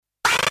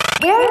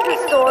Here is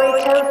a story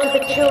told to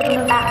the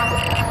children of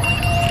Africa.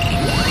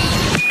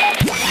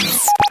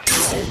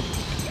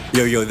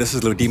 Yo, this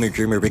is Lodima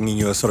Dreamer bringing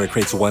you a Solar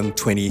Crates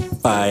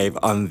 125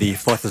 on the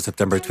 4th of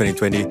September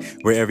 2020.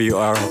 Wherever you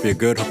are, hope you're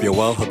good, hope you're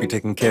well, hope you're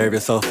taking care of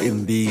yourself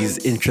in these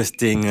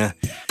interesting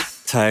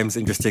times.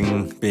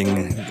 Interesting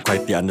being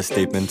quite the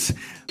understatement.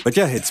 But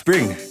yeah, it's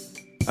spring.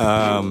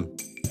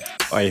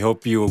 I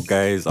hope you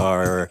guys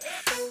are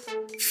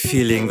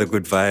feeling the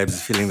good vibes,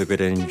 feeling the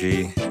good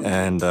energy,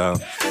 and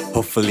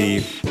hopefully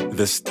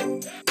this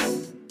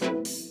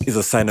is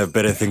a sign of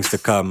better things to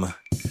come.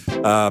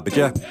 But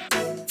yeah,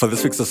 for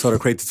this week's Solar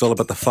Crates, it's all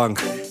about the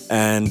funk,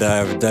 and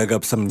I've dug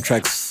up some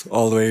tracks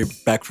all the way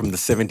back from the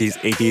 70s,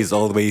 80s,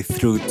 all the way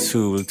through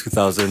to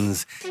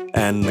 2000s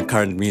and the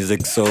current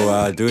music,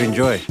 so do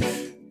enjoy.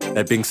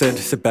 That being said,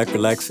 sit back,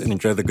 relax, and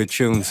enjoy the good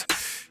tunes.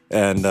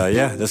 And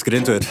yeah, let's get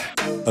into it.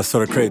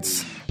 Solar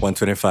Crates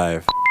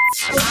 125.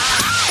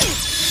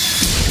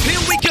 Here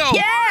we go!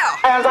 Yeah!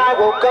 As I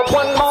woke up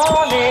one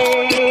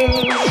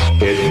morning,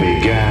 it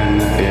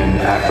began in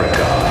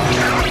Africa.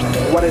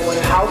 What is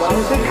house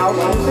music? House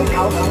music?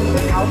 House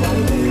music? House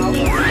music? House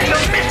music?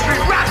 The mystery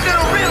rock to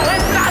the real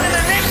inside of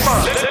the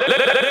enigma.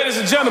 Ladies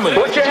and gentlemen,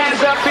 Put your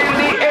hands up in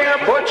the air.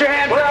 Put your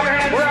hands up.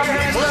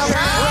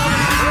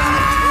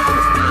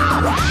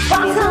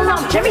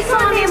 Jimmy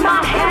Song in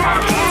my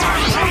head.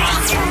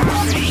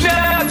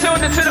 Now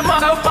tuned into the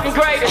motherfucking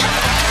greatest.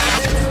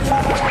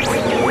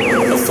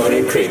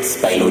 Solar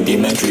Crates by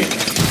Lodima Dreamer.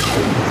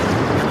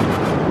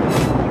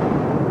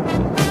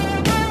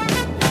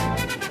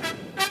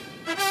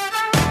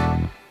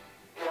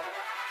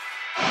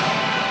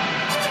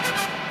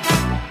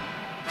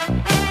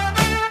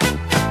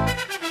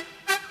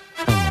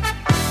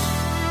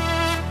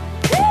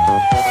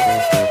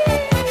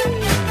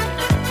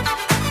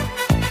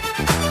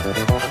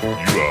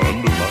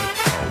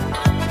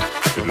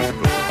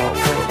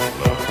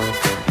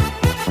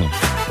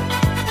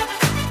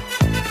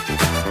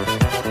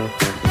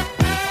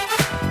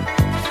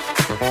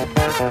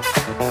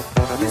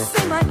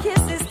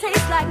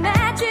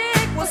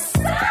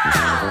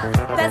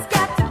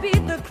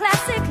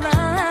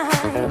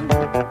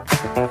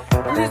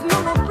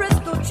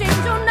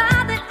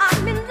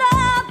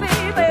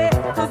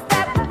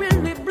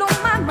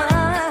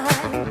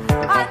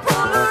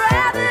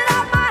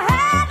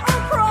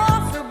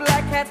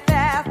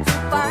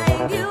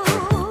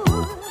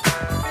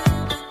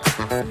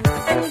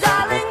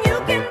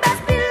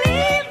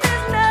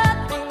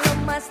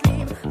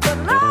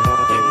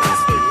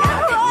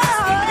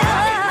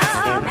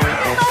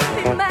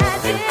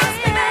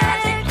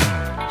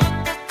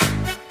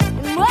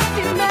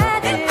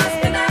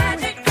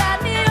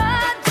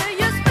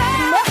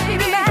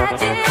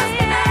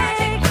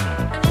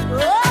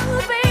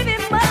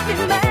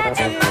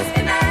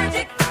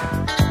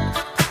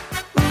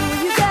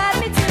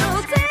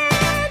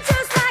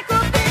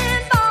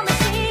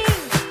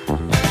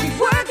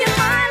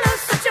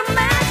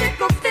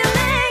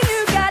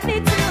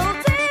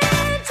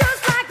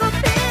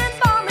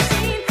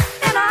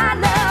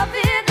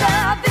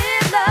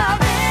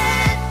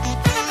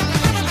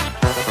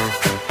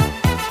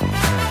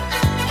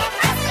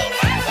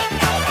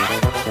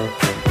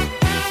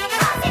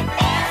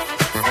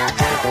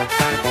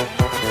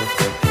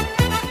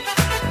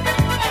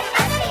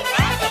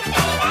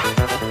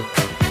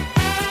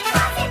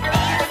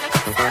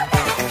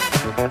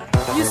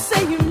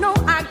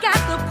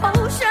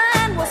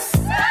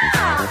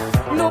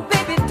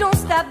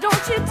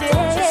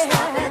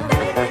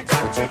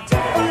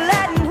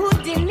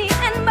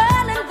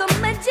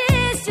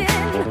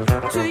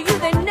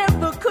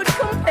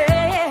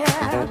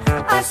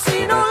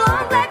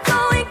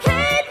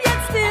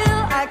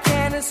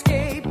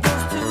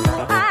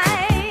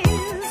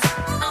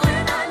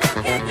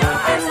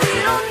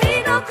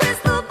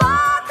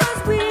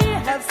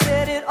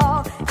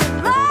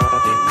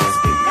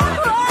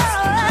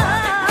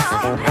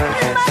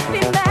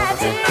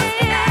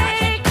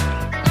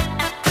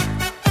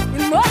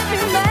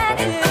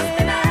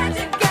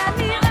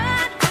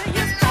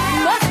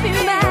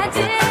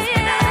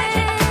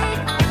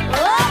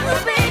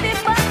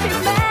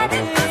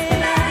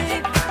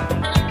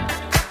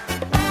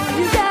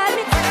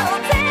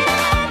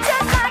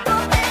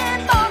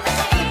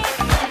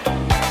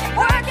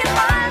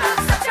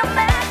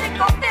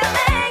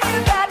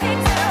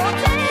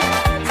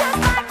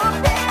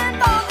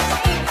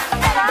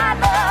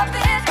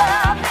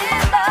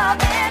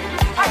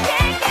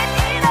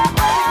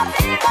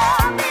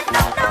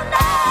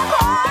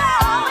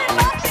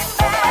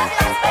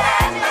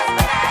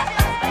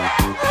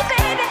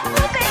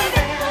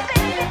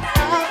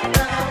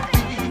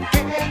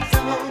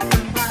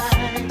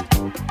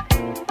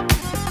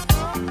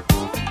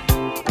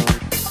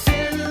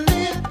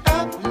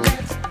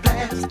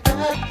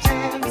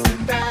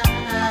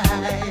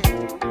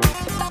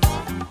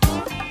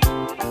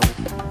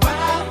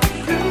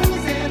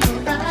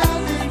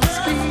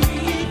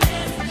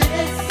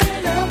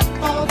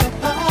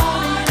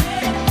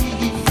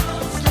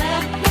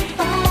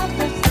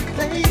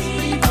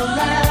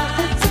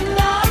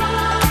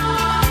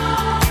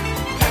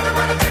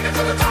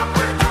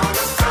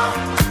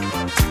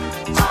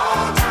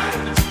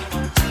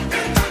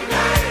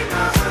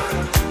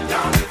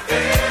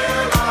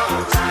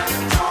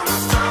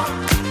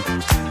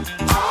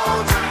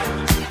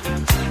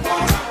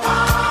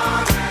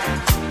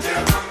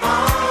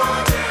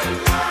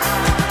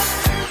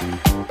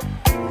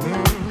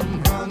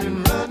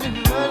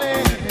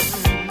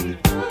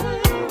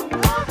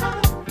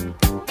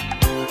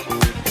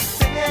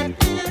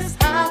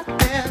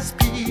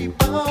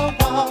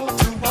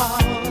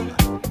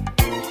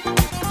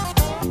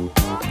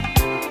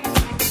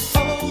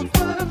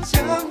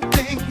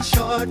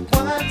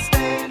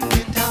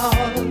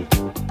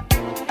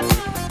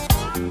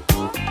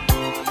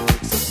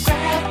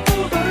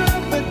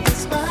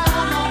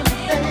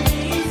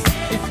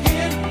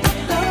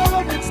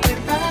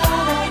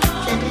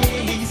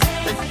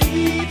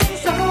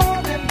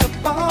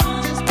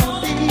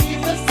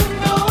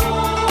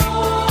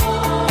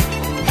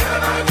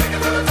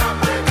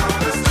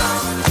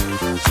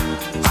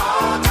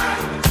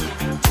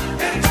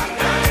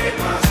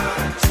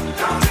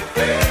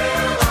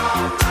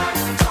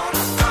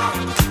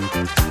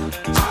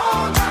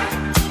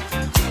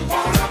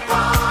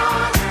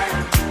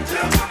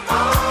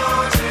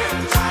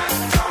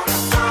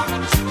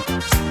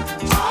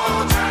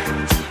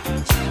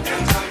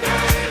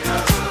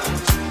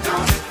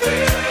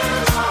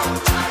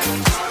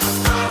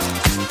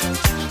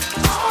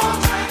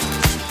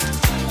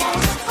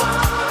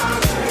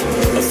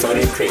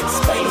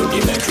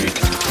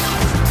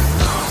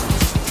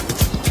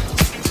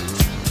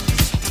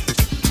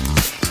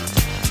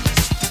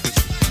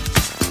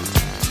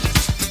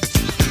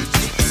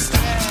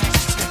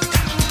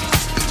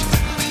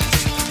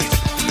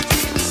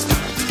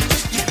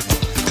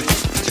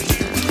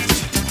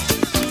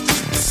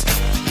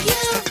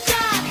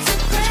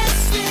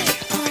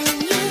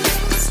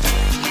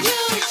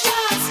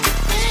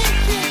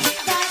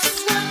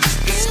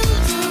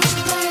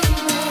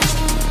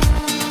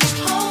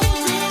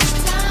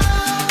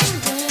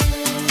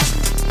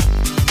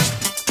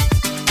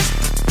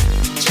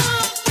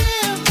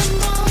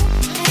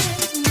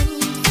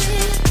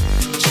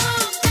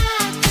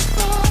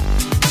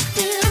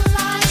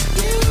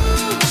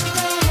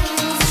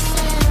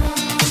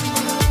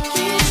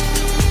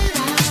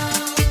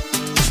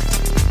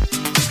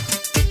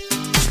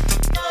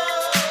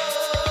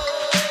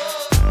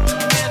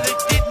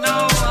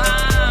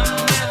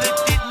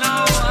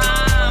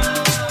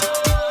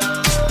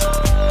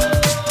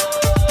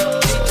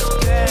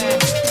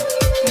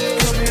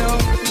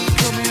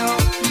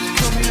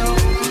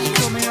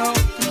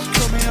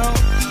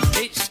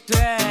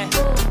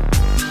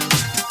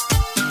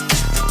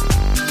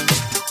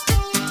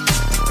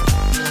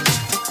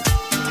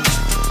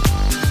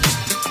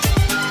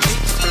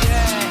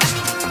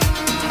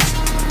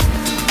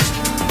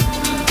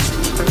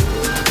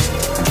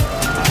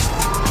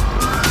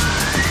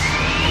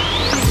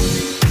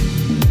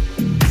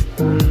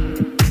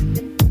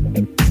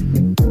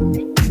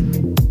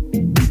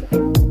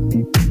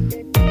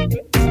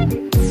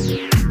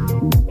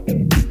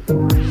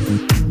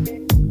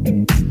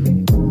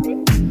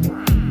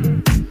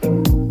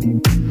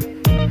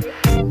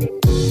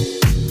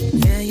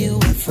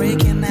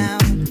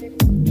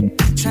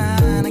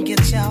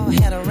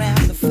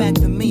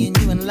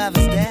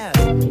 stare.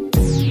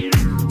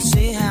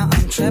 See how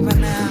I'm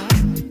tripping now.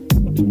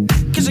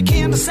 'Cause you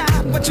can't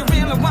decide what you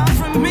really want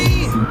from me.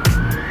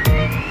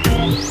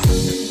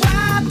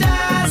 Why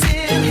does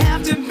it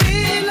have to be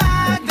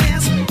like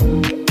this?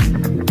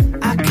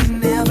 I can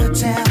never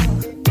tell.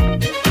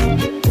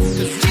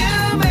 'Cause you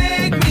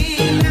make me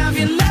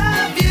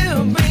love you,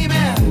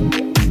 baby,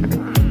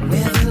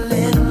 with a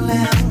little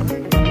L.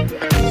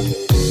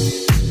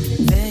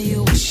 There you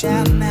were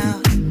shouting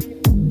out,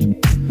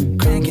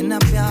 cranking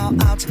up your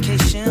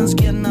altercations,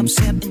 getting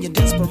upset in your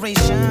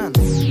desperation,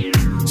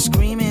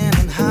 screaming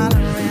and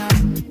hollering.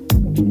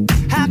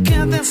 How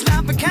can this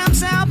love become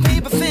so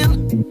paper thin?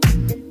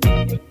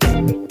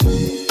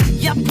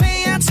 You're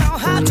playing so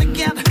hard to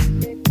get.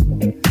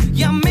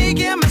 You're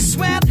making me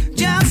sweat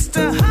just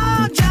to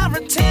hold your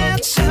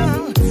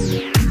attention.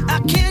 I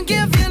can't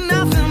give you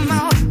nothing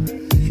more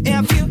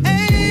if you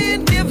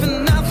ain't giving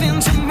nothing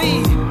to me.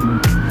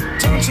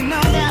 Don't you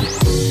know that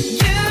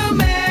you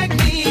make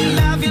me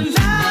love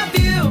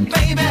you,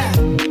 baby,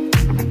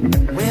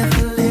 with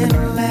a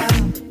little L.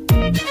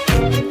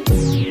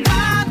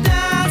 Why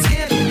does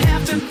it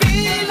have to be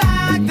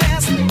like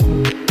this?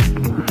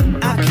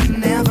 I can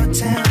never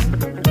tell.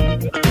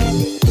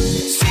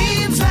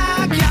 Seems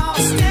like you're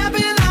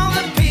stepping on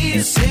the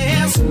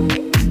pieces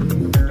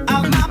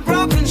of my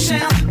broken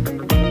shell.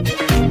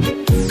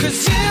 'Cause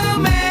you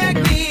make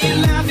me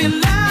love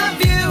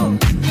you,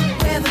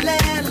 with a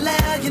little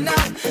L, you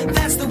know.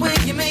 That's the way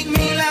you make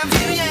me love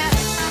you, yeah.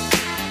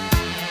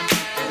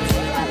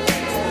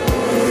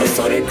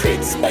 Assorted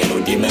Crates by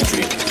Lodi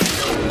Madrid.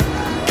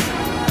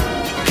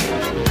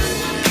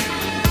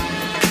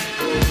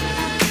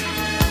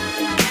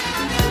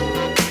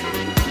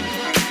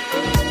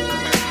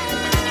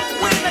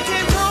 When I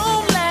came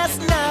home last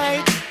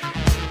night,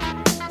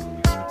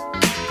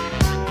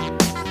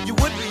 you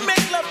wouldn't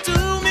make love to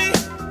me.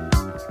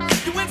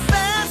 You went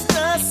fast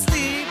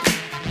asleep.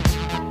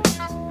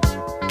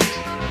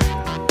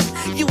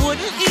 You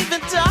wouldn't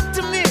even talk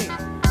to me.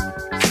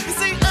 You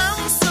say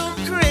I'm so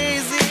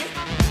crazy.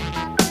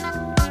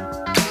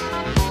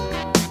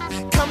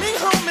 Coming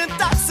home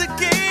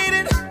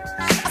intoxicated.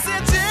 I say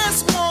I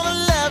just wanna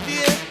love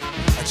you.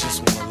 I just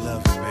wanna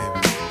love you, baby.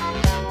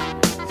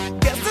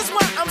 Guess that's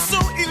why I'm so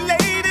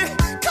elated.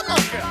 Come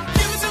on, girl,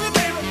 give it to me,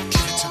 baby.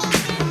 Give it to me.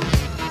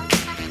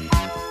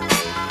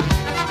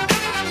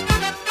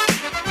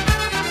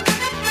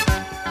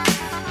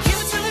 Give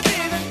it to me,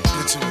 baby.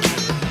 Give it to me,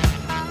 baby.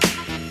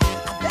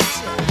 I bet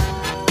you.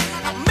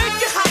 I'll make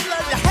you hot,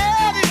 love you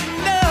had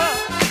enough.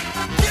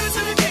 Give it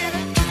to me, baby.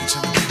 Give it to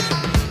me, baby.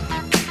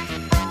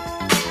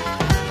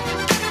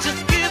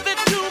 Just give it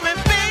to me,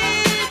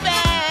 baby.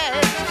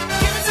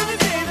 Give it to me,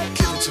 baby.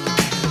 Give it to me,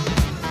 baby.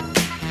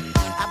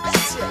 I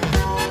bet you.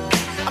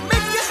 I'll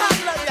make you hot,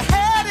 love you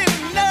had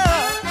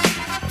enough.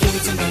 Give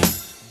it to me.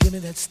 Give me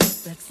that stuff,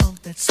 that funk,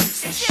 that sweet,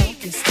 that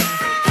funky stuff.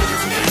 Give it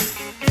to me.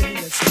 Give me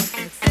that stuff,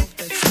 that funk,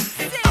 that sweet,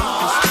 that funky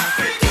stuff.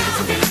 Give it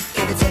to me.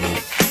 Give it to me.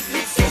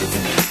 Give it to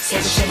me.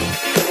 Give it to me.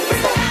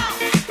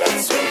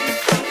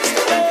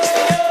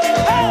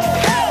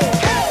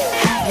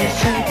 You've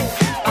heard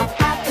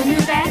about the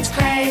new dance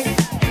craze.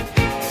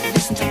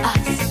 Listen to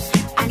us,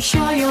 I'm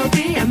sure you'll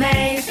be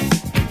amazed.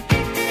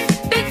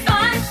 Big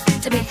fun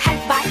to be had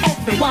by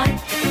everyone.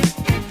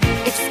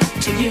 It's up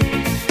to you,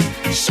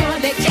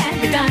 surely it can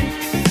be done.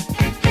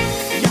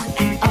 Young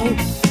and old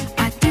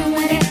are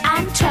doing it,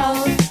 I'm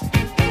told.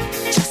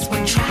 Just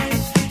one try,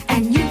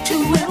 and you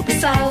too will be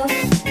sold.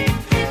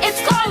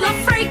 It's called a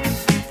freak,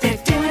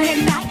 they're doing it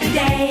night and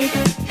day.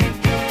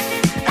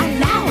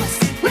 Allow us,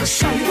 we'll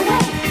show you the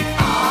way.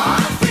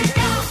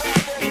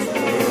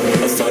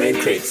 Assorted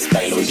Crates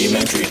by Lodi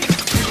Madrid.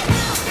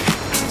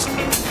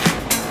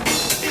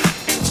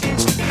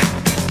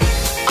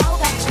 All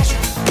that treasure.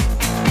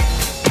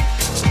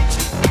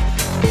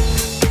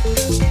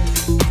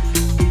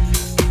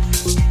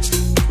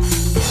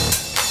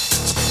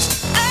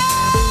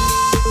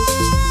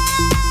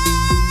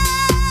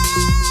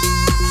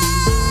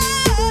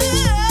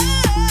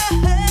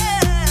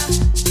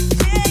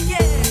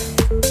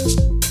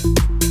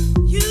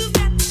 You've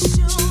got to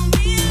show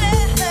me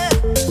love.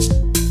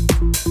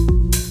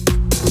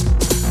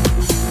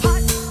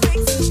 Heart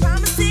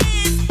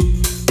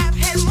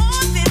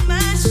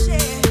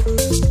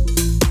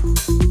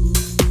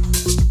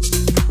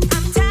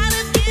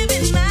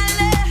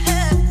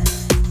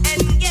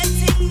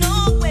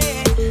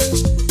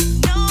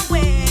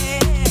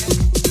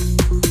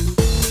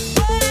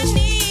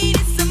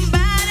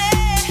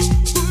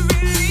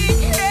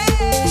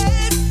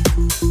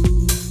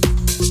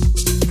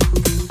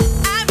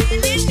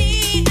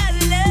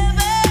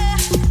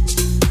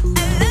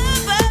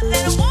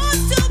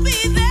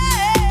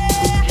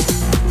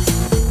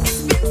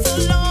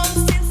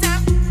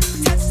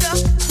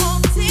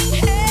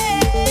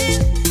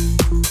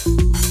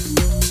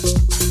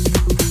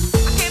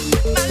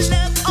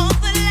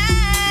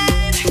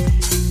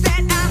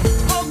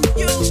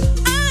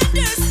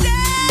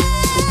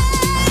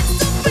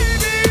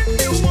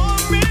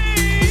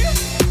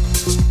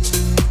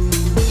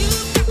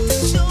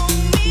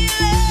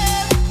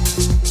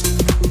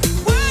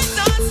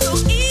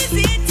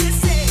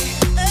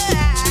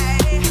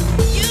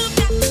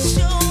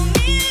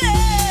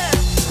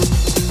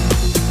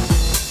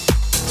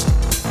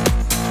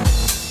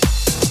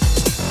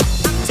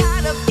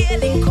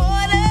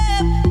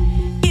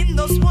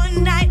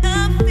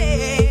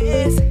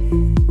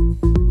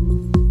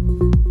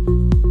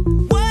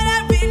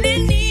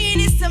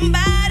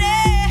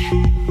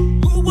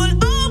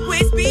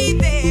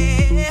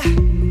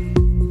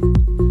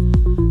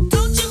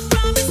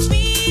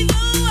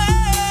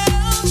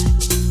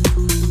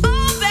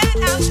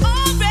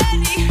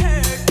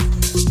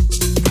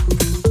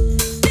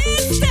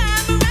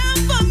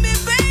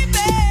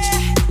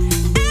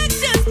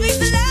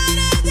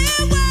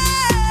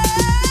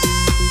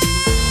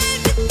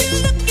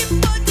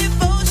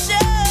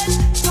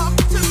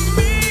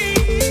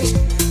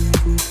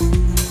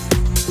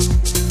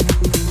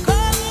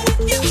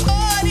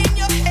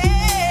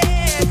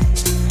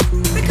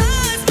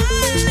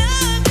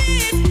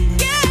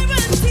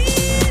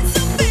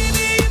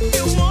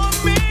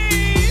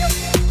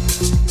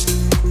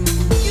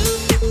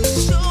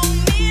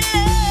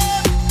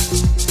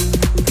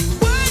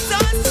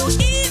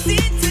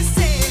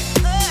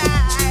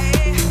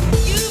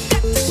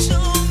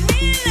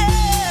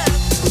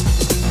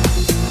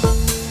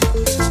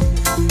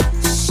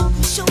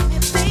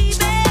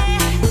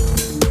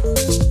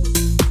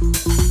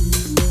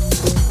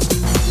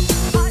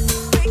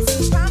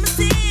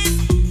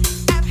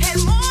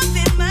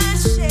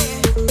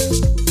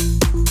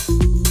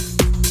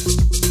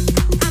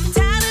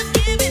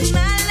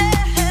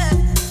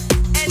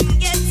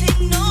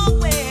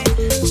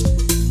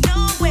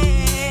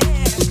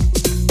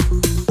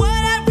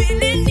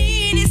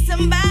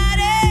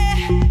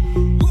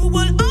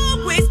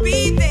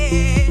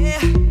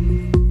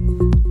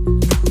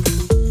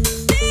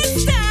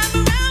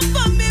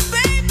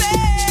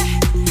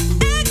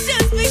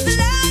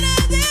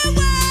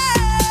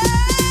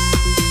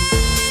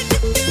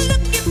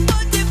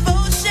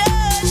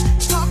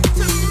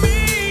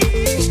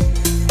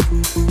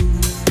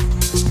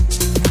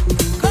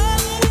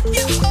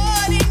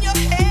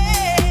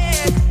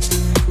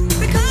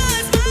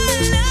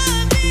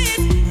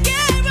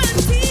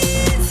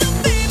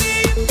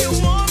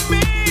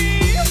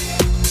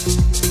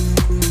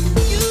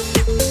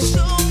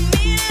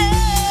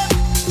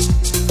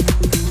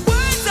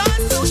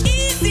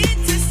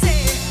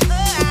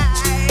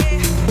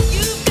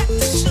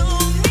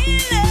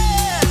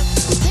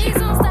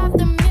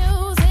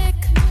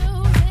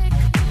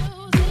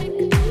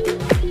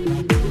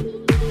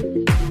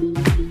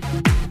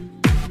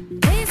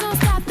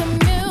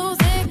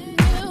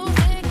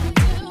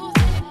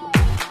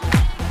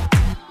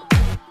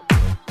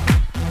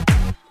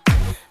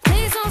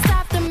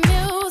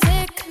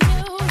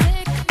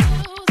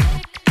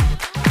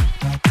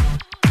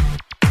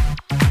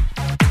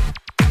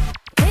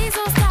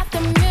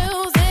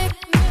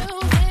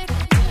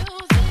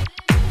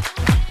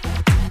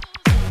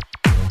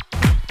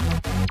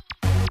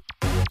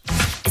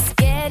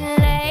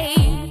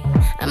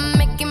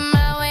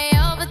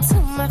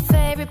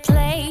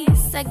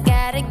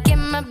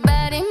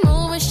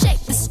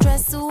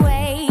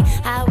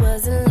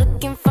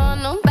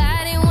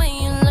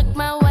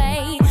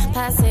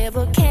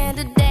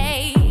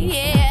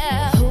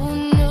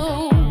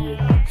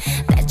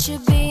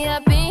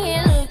up in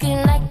here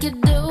looking like you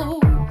do.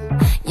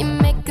 You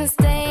make us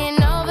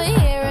staying over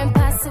here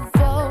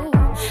impossible.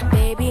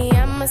 Baby,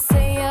 I'ma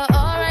say your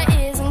aura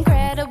is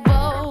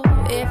incredible.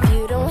 If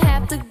you don't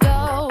have to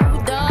go,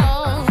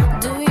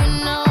 don't. Do you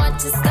know what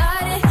you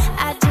started?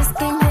 I just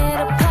came here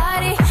to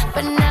party,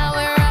 but now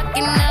we're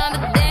rocking on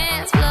the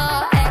dance floor,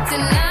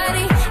 acting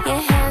naughty.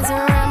 Your hands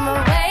around my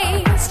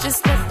waist,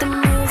 just let the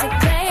music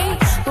play.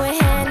 We're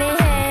hand in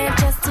hand,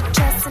 just to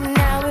trust, and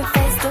now we're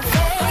face to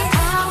face.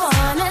 I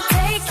wanna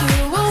take you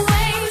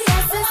away,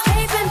 let's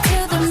escape into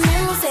the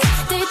music.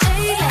 DJ,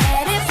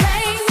 let it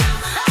play.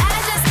 I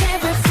just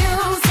can't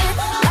refuse it,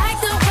 like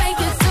the way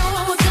you do.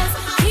 Just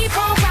keep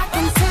on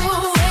rocking to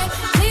it.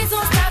 Please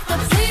don't stop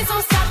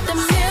the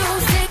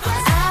music.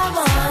 I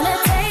wanna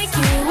take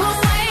you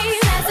away,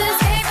 let's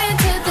escape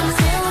into the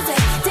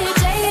music.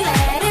 DJ,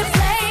 let it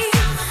play.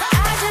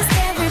 I just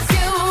can't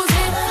refuse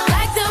it,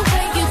 like the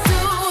way you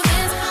do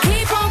this.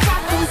 Keep on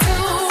rocking to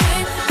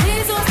it.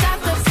 Please don't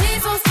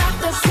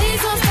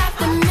stop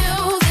the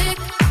music.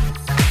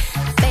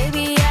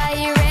 Baby, are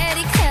you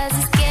ready? 'Cause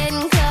it's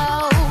getting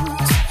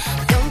close.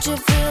 Don't you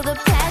feel the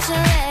passion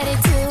ready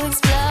to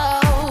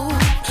explode?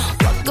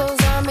 What goes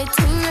on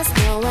between us,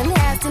 no one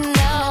has to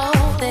know.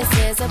 This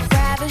is a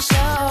private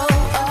show.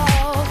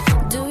 Oh,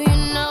 do you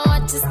know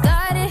what you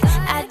started?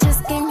 I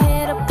just came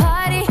here to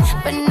party,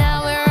 but now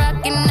we're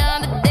rocking on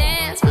the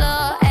dance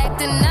floor,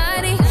 acting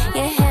naughty.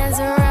 Your hands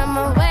around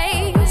my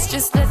waist,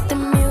 just let the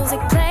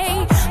music play.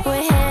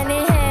 We're hand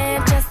in hand,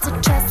 just to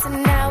trust, and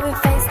now we're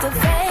face to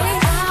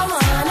face. I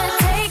wanna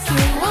take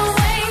you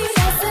away,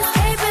 let's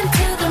escape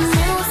into the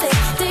music.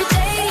 DJ,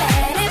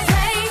 let it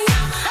play.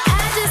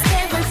 I just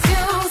can't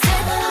refuse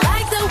it,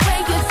 like the way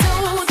you do.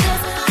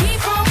 Just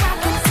keep on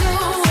rocking to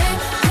it.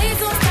 Please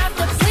don't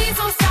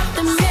stop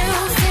the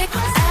music.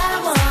 I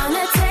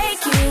wanna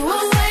take you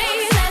away,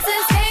 let's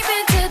escape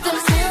into the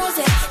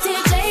music.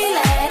 DJ,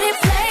 let it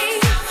play.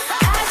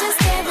 I just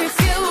can't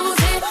refuse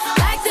it,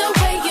 like the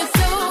way you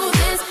do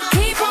this.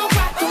 Keep on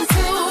rocking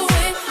to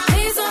it.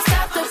 Please don't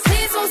stop the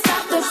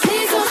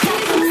music.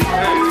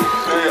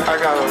 Hey, I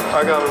got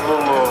a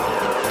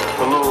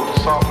little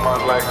something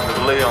I'd like to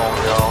lay on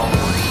y'all.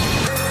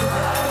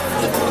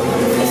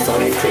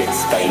 Sonic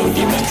Tricks by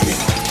Rudimentary.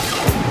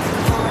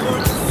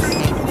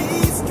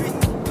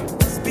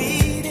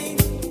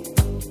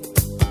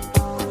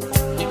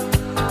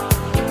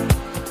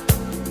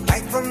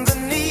 Light from the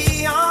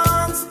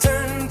neons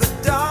turn the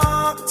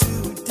dark to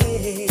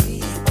day.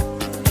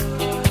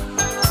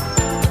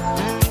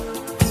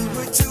 We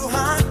were too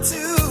hot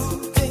to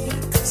think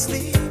of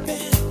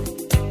sleeping.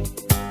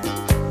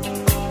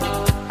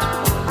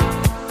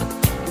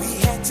 We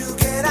had to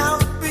get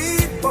out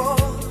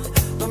before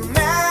the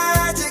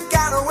magic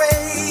got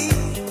away.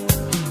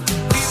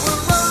 We were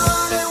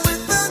running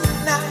with the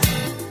night,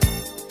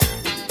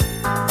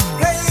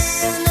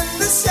 playing in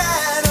the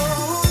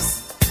shadows.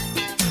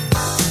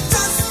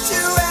 Just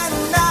you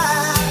and I,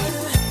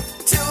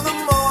 till the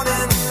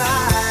morning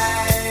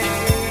light.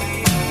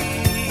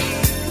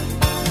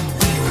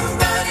 We were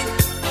running,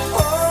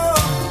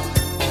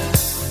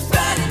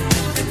 running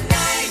with the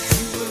night.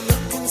 You were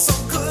looking so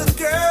good,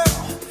 girl,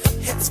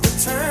 heads were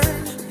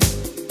turning.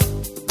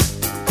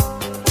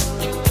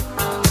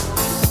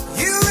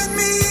 You and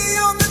me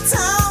on the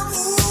town,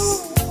 ooh,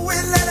 we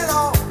let it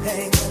all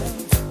hang.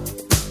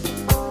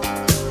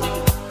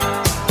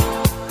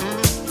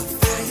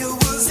 Fire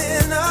was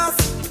in us,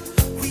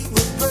 we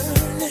were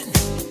burning.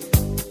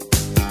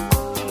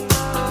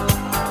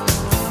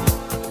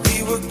 We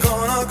were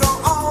gonna go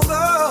all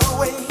the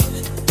way,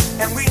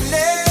 and we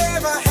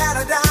never had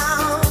a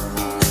down.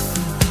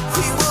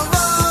 We were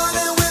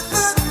running with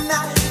the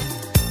night,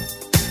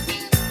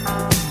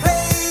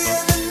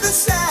 playing in the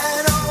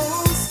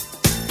shadows.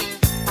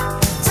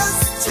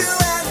 Just you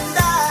and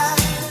I,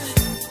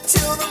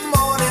 till the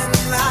morning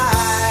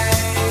light.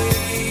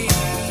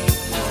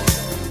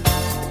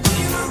 We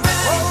were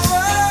running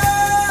with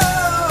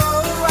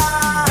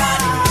the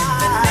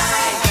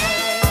night.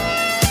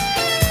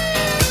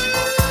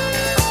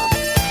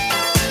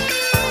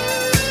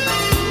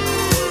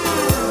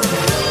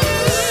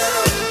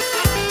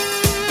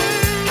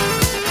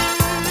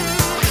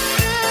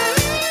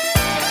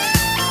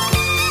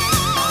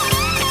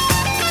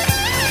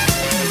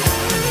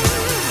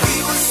 We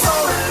were so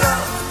in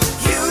love,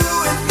 you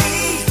and me,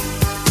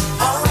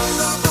 on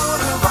the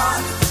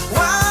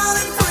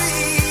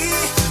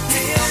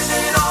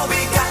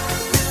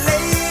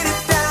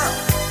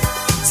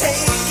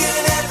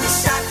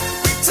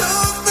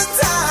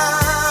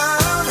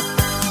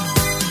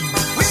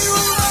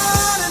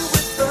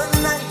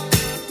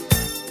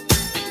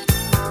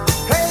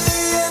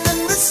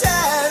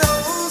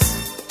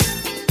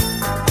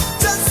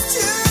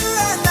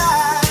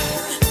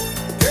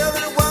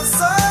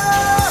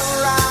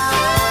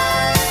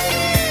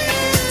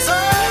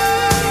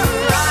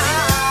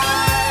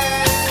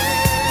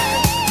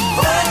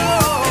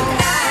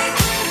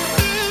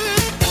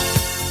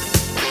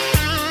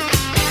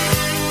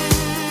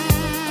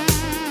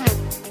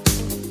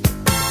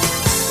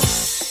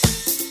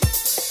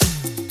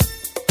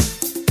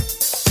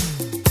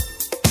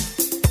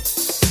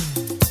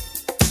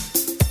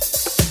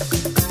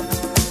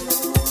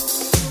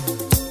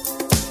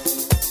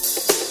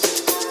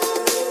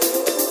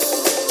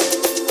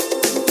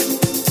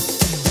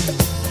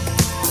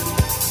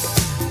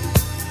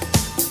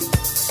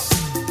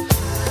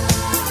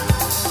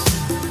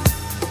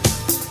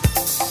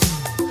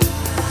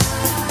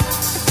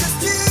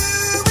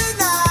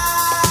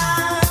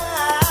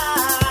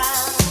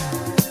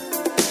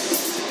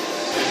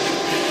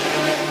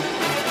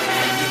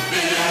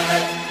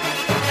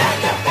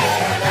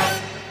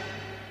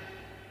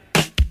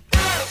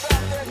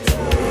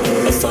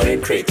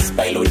crates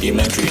by Low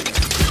Dimentary.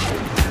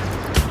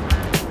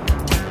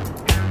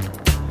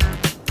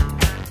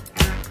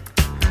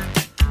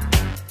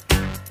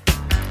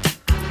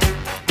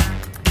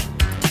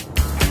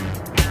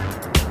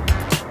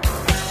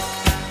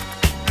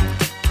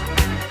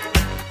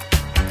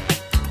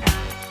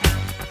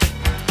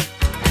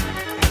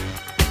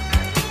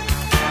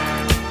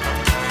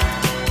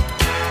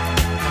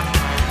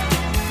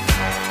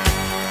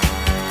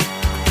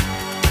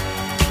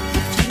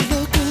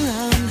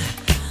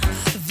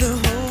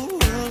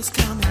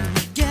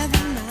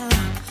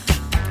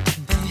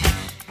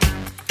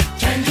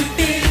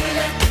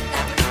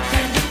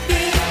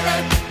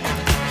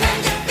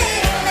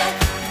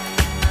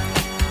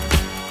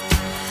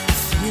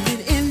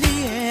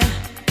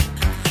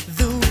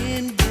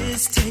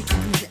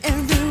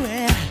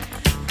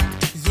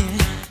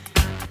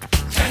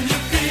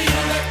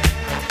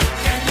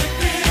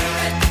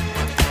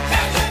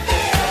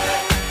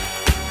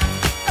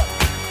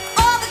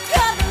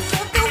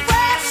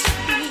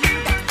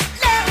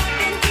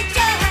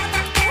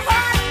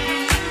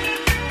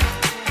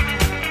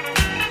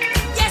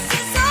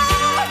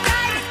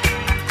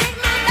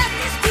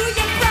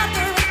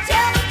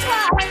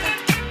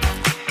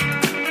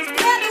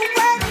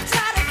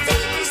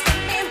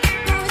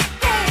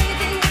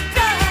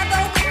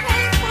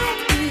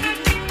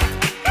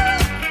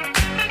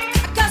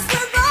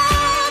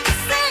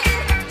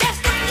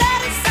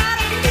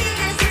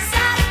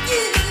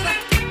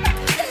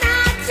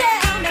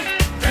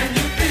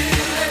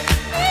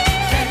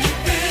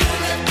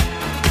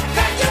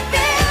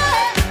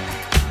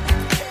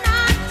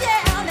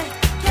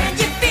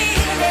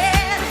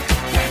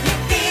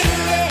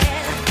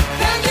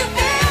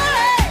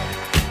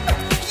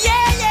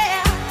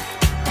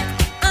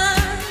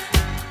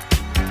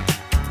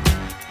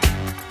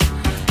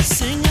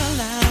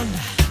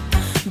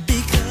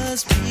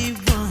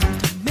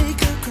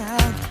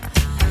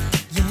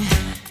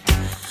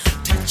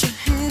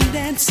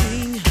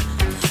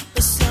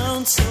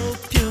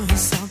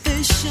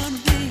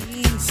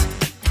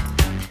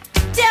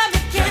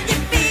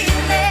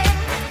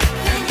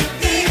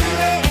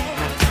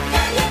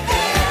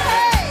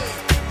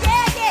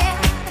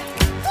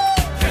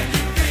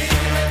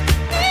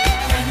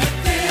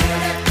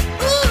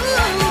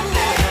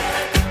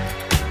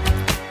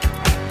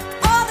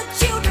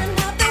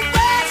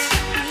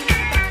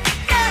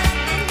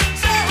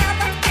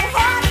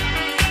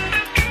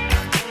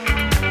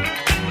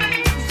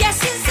 Yes,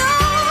 it's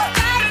all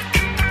right.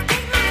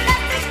 Take my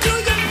message to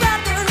you.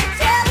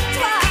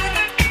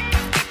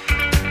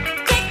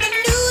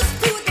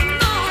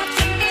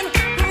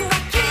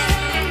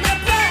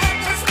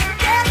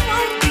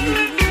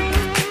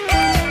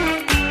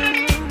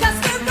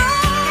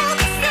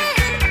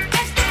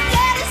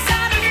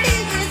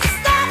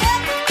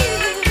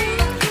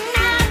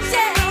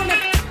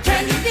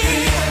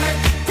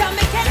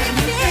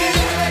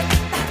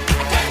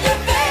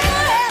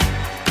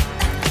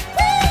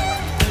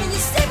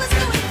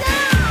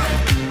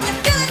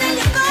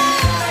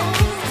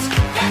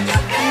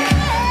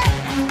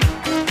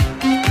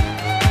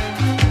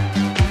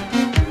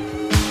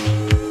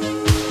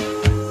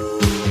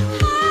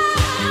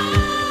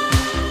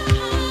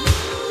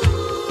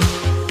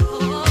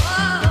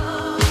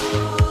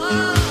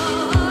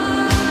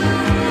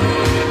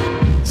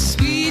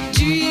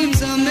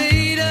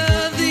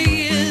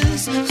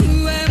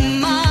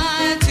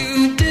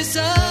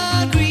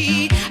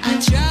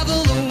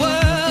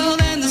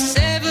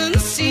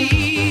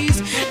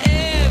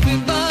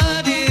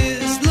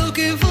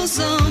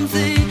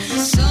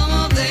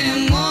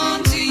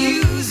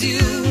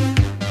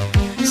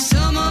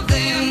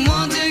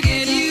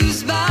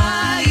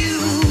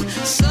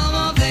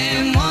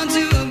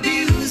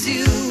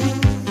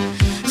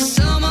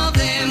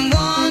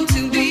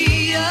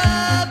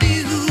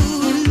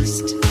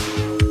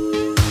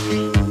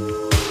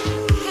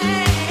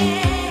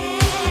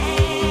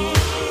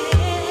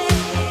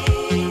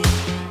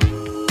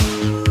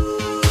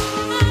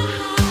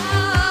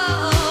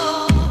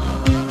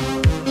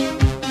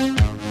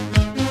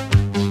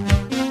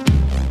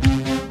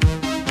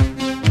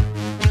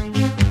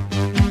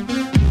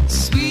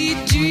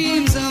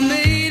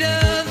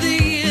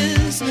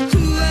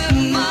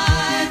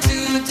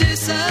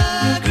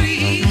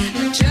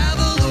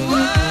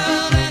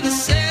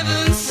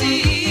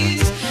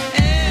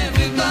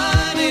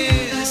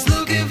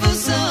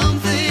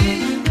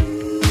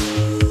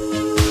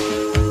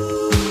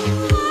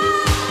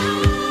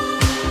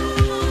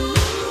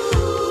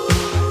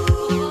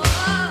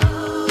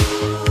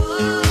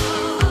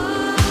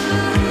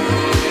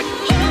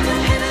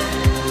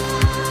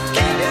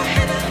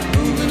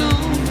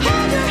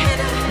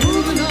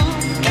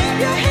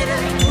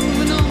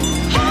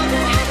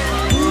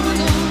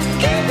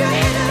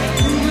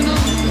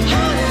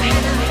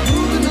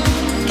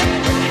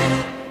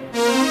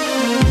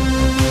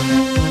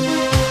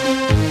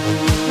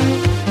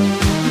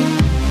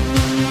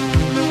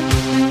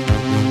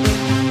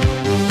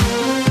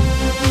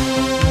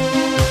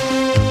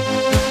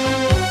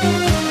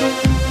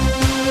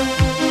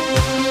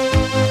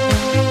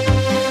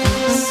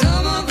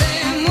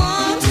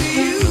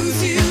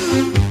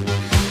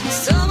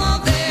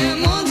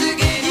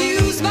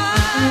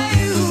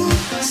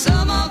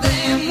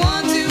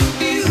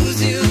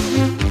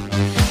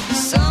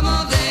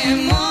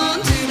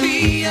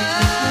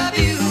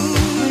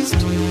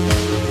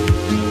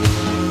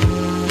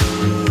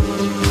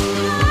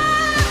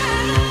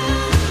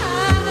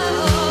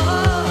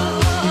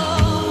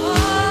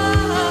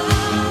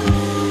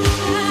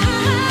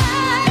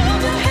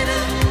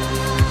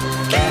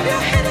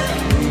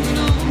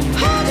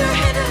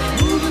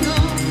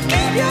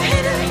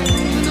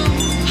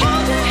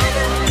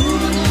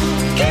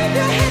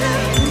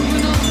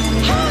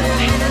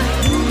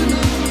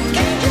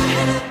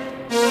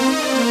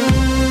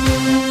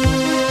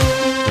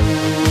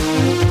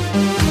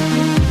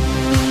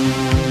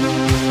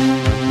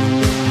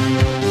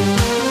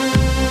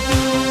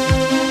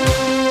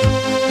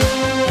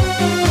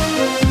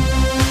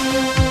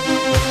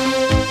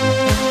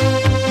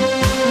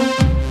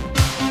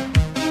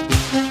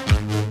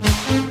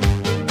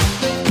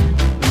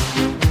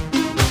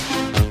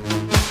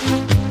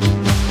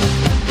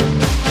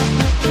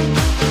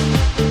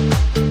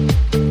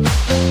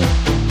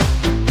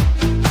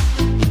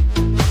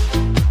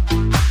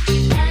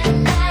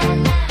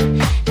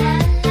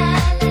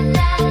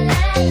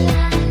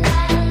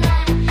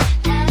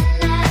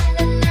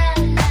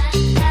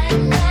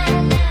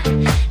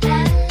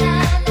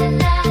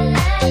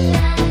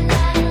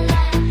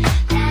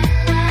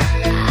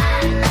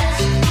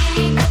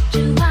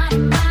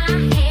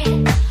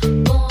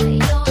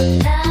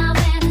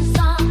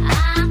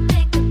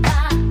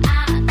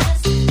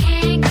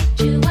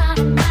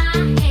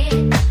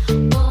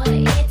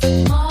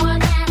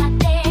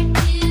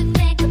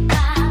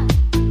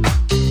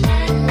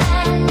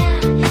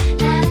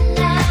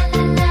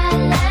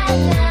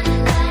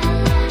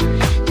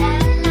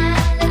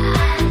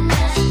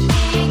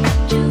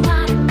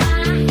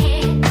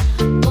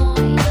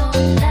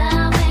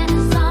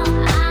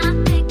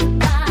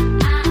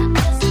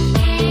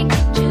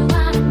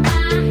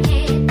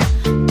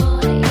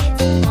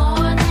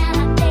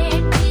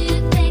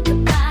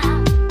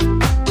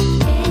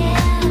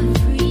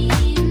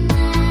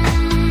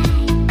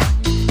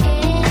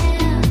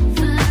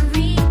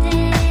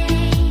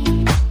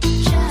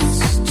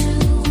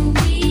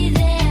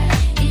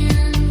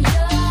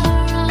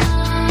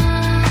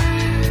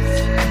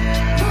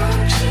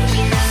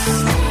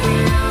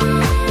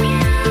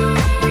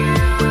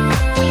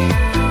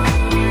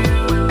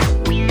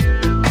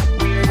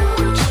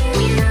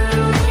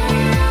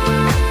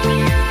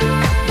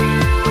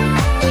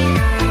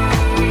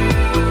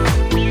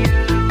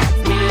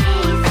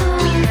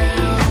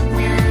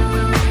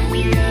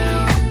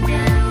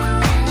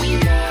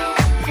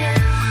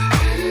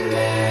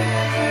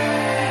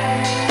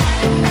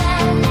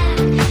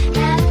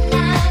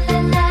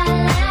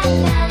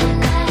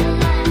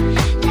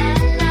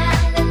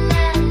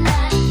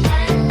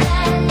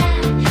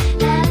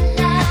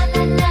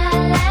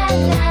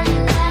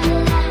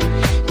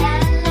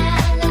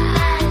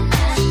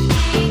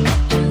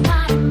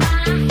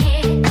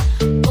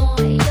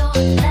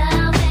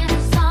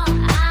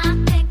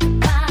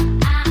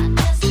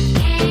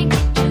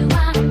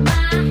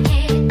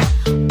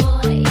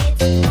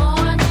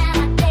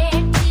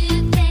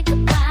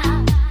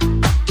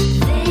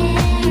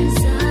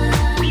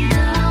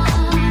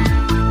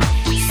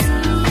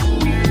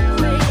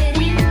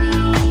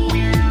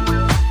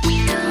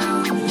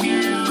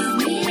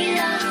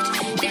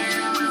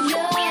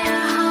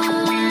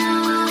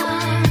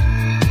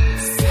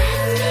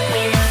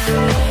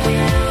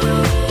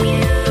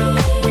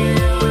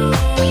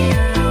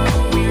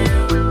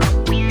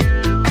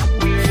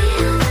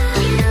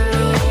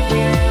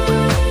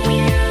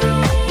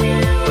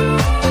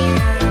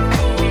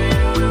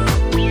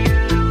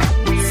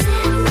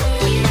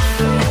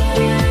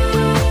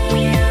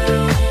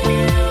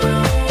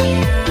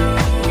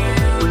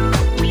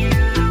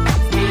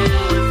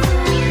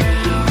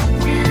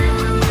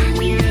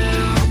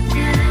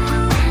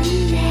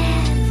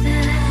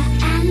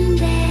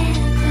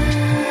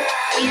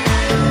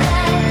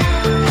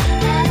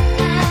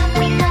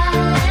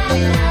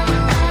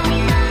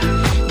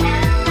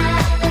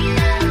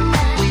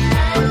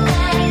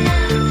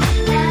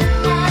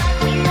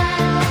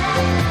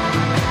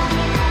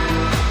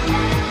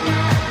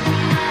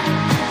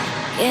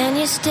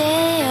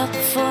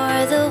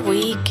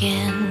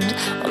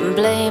 and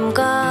blame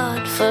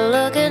God for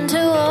looking too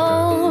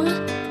old.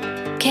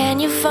 Can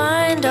you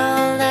find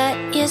all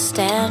that you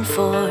stand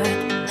for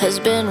has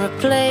been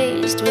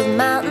replaced with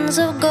mountains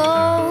of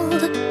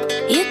gold?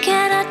 You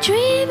cannot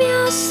dream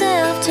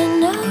yourself to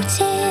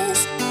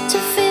notice, to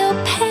feel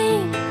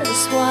pain and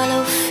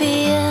swallow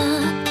fear.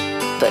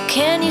 But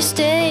can you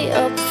stay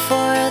up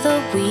for the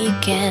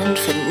weekend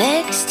for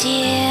next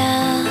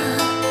year?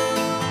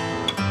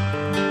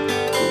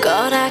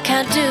 God, I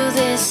can't do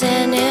this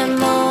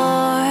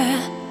anymore.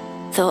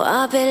 Though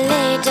I'll be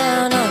laid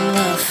down on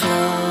the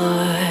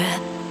floor,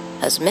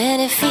 as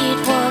many feet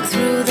walk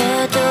through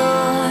the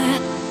door,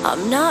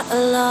 I'm not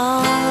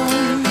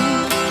alone.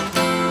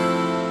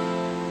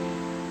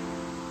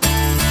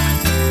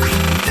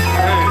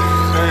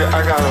 Hey,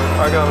 I got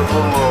a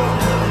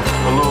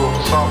little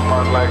something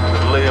I'd like to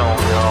lay on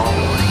y'all.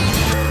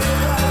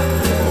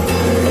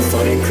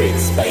 Assorted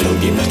Crates by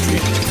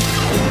Rudimentary.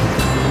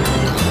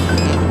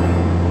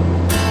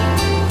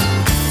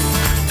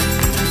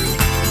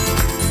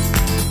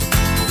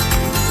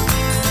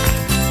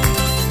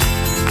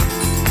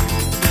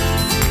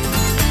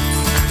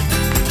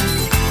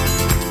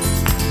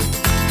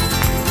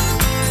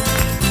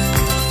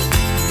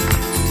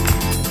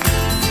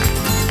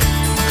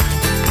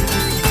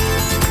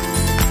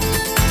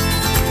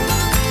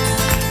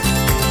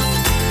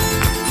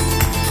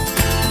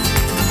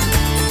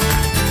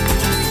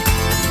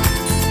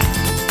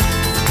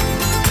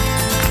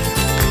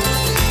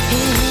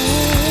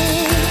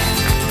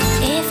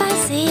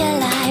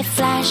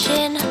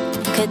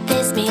 Could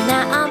this mean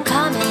that I'm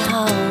coming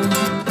home?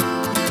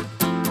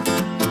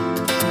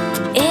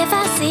 If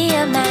I see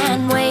a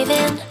man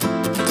waving,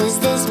 does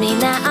this mean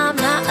that I'm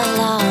not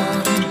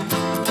alone?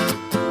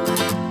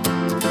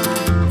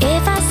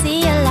 If I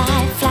see a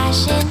light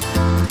flashing,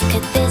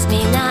 could this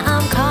mean that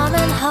I'm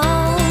coming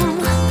home?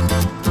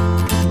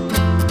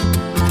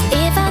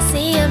 If I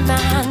see a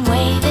man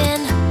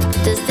waving,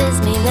 does this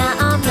mean that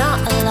I'm not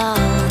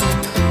alone?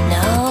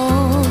 No.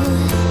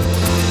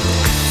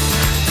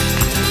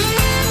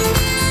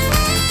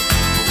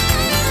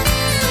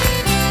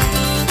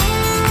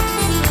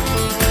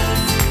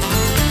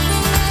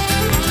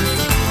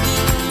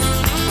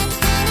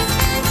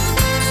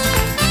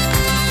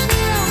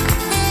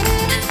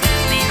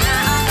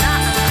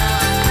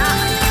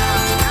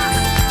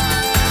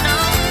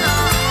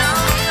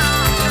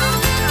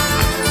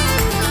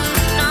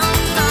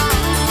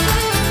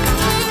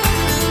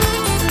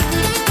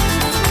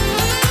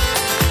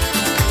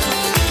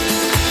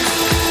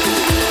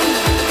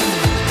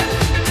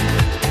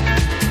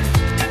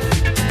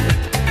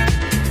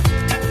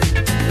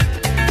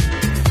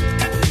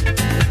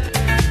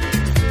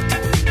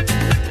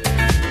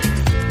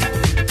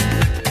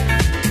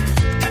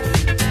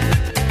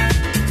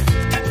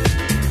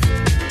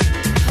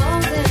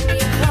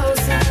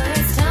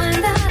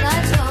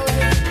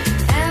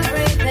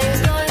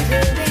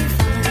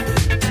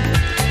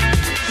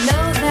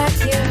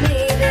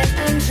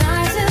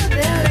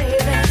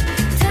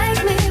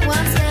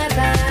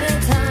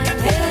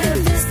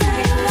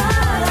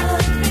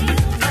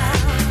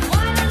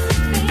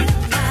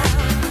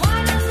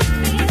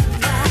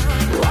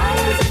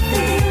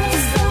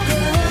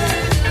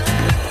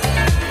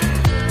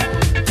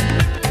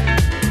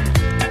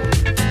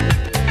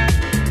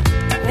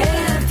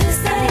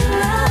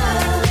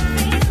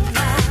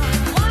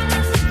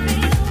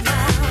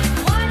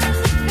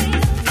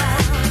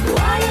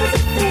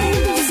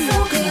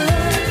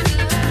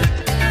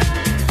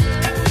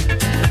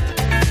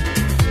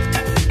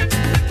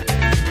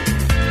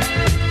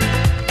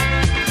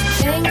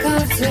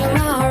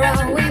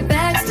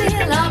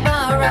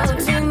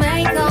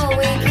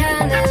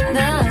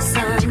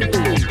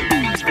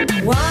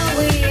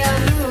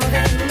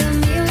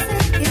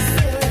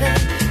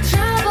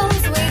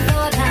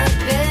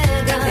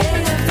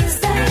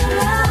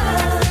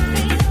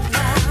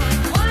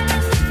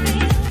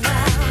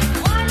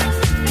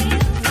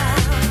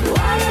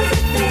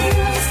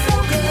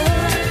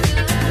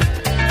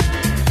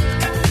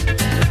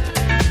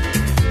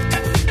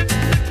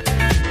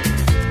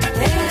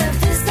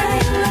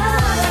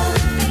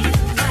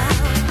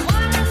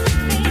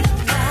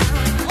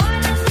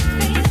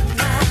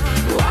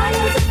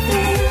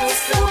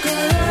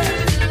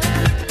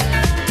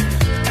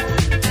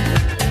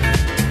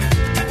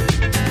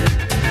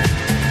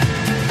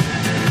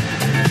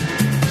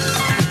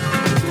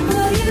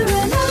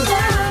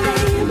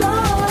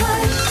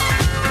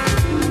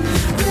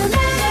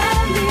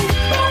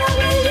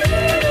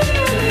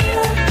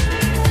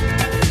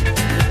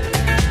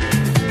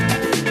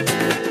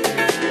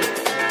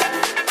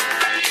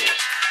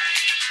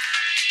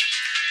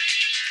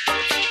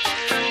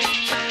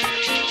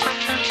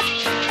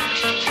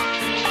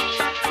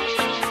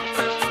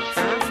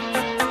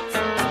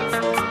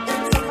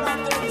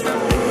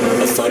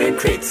 Assorted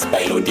Crates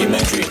by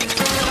Rudimentary.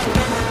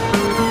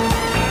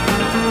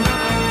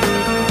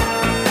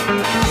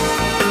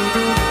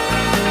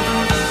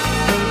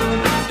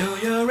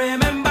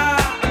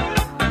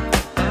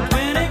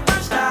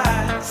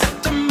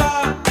 September,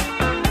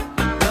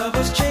 love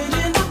was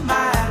changing the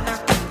minds,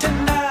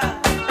 tender.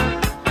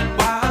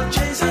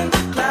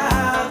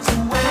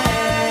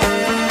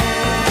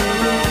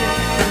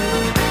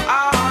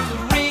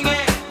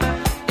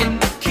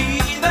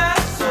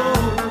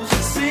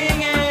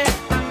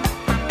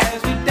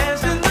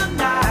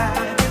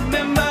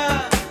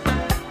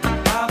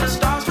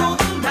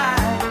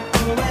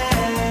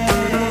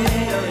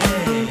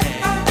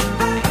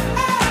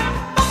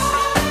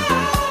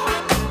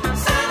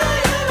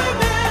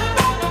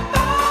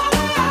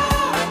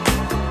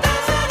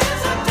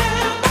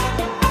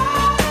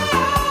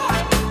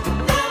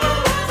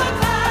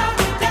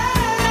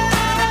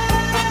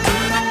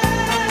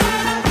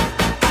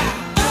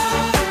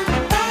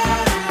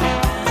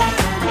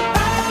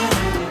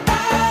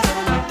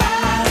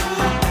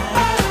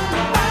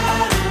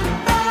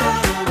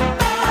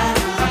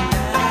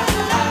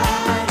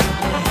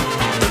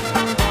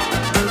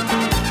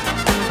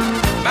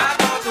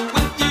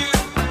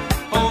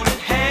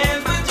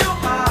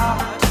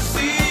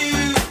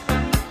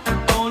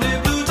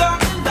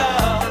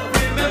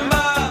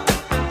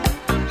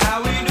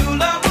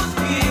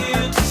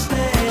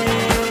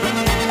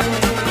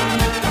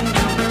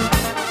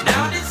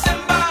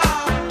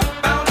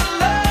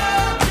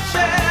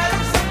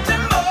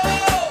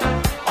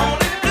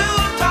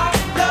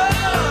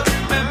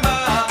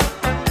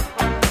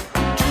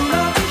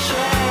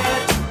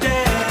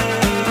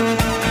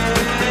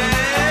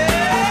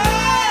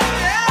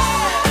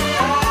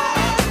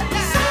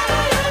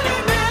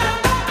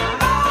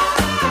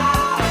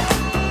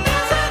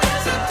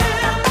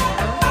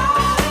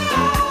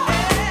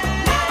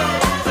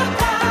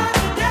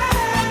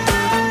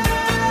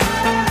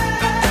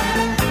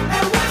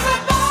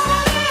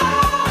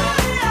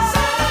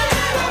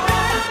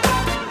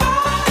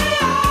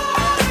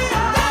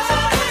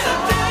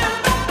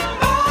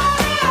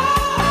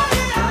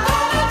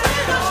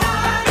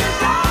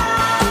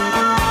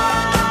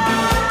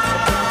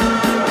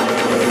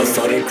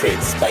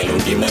 Crits by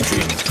Lodi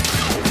Madrid.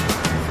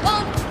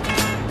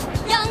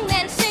 Young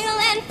man, single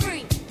and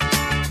free.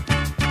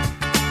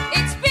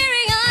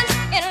 Experience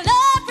in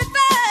love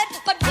preferred,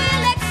 but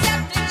we'll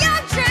accept a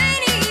young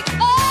trainee.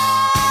 Oh,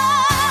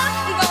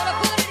 I'm gonna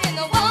put it in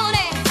the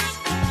warning.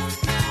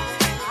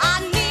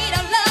 I need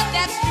a love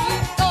that's true.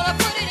 Gonna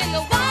put it in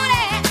the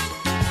warning.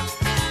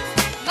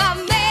 My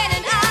man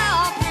and I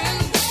are through.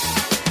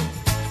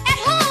 At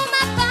home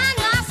I find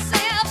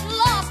myself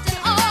lost and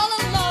all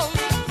alone.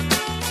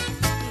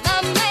 My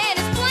man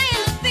is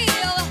playing the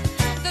field.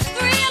 The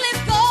thrill is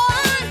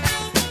gone.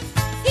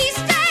 He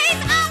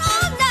stays out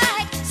all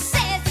night.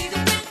 Says he's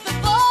with the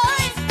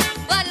boys,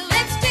 but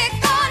lipstick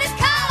on his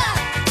collar,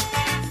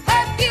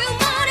 perfume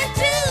on him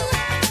too.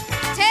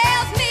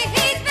 Tells me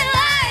he's been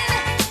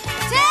lying.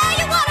 Tell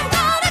you what I'm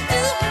gonna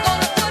do.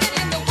 Gonna put it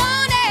in the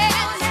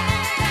warning.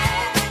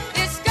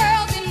 This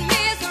girl's in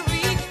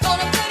misery.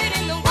 Gonna put it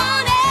in the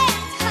warning.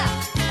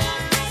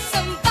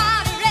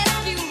 Somebody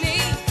rescue me.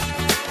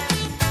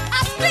 I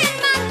spend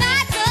my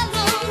nights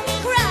alone,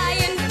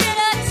 crying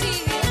bitter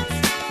tears.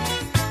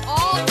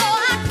 Although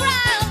I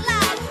cry out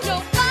loud,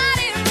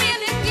 nobody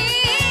really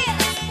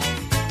cares.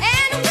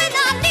 And when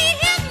I need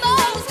him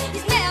most,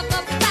 he's never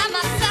by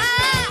my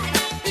side.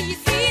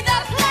 He's either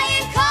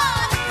playing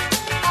cards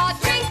or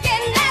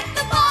drinking at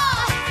the bar.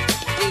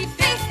 He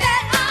thinks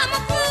that I'm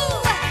a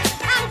fool.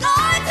 I'm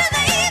going to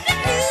the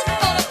evening news.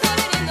 Gonna put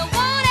it in the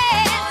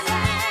warning.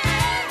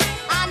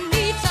 I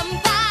need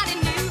somebody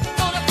new.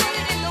 Gonna put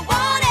it in the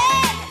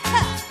warning.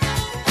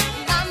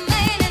 My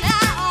man and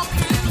I are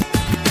through.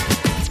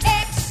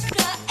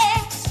 Extra,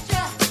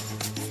 extra.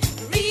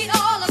 Read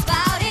all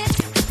about it.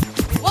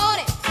 Want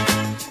it.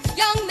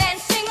 Young man,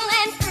 single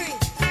and free.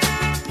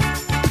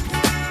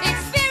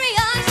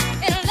 Experience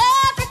in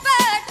love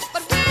preferred,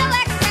 but we'll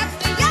accept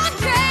a young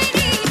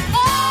trainee.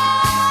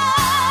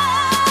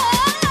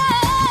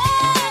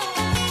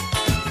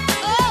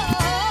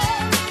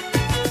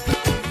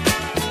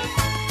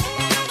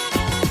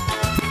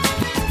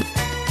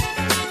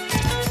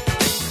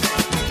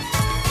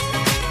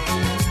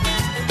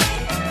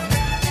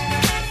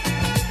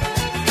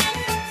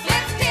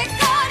 Lipstick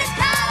on his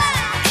collar,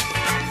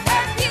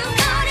 perfume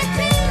on him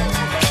too.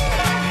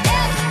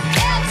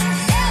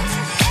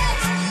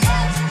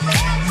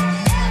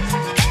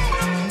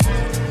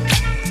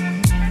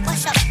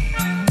 What's up?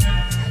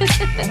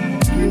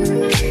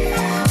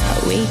 I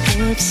wake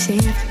up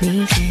 7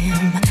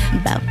 a.m.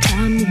 About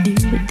time to do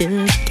it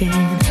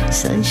again.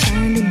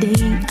 Sunshine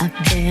today, I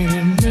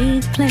better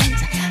make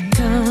plans.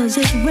 Cause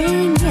it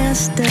rained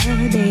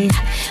yesterday,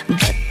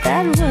 but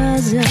that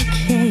was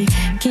okay.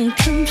 Can't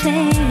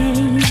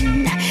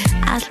complain,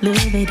 I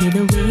love it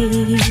either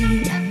way.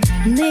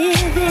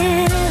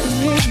 Living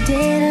every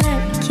day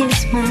like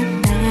it's my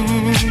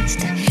last.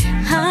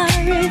 I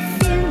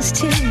refuse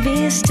to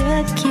be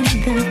stuck in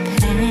the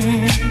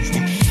past.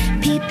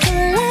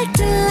 People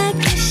acting like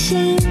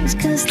machines,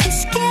 cause they're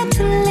scared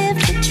to live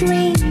the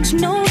dreams.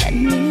 Know that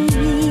me,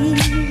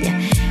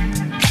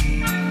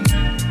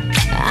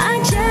 I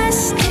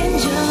just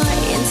enjoy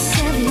and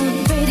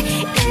celebrate.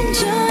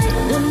 Enjoy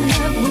the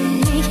love we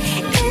make.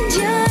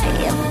 Enjoy,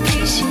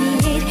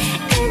 appreciate.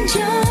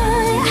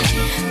 Enjoy,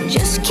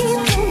 just keep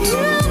on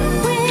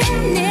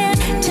doing it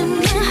till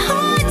my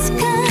heart's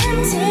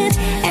content.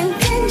 And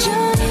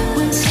enjoy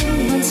when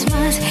someone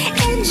smiles.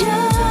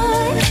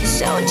 Enjoy,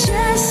 so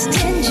just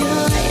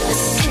enjoy the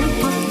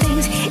simple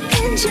things.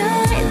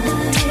 Enjoy the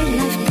day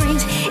life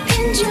brings.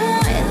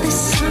 Enjoy the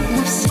song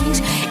love sings.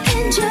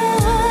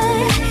 Enjoy,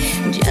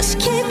 just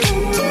keep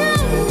on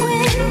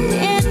doing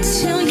it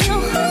till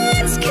your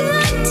heart's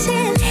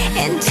content.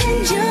 And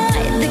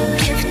enjoy the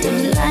gift of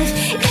life.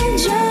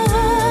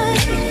 Enjoy,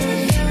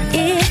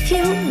 if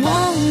you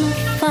wanna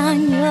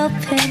find your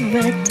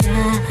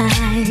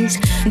paradise,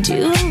 do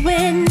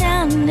it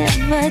now,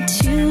 never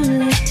too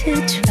late to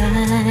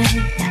try.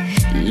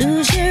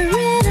 Lose your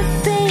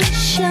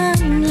inhibition,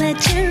 let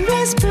your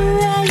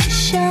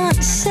inspiration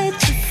set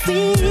you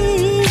free.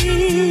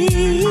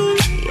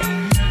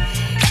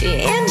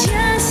 And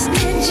just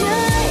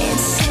enjoy and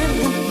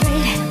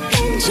celebrate.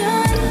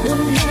 Enjoy the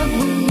love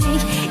we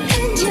make.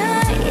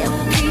 Enjoy,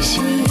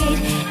 appreciate.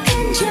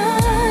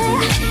 Enjoy,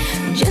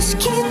 just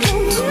keep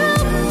on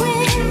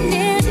doing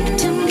it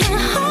till my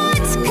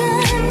heart's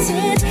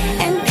content.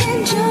 And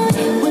enjoy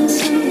when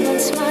someone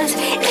smiles.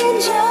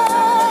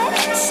 Enjoy,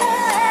 so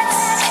let's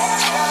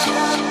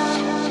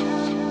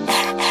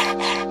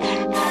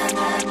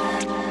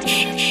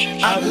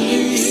I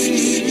believe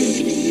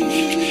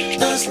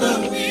that's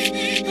love.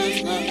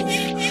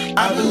 I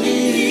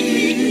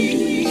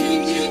believe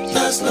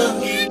that's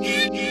love.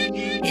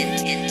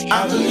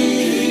 I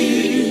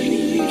believe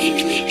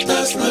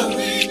that's love.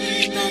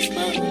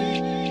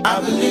 I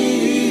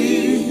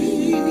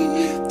believe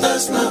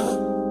that's love.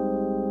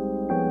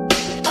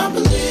 I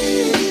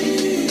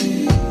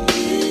believe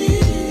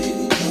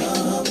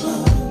love.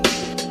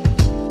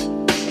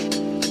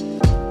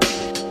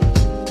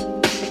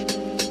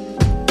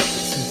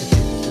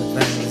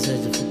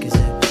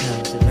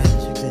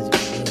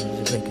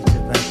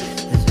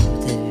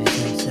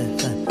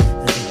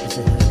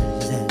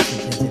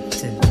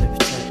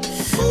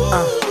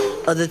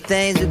 Other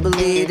things we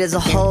believe, there's a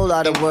whole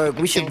lot of work.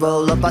 We should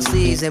roll up our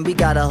sleeves and we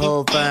gotta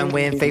hold firm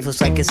when faithful's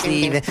like a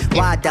sleeve. And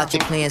why doubt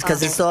your plans,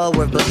 cause it's all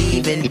worth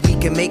believing. We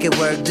can make it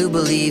work, do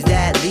believe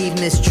that. Leave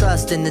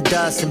mistrust in the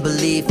dust and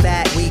believe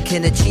fact. We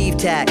can achieve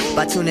tact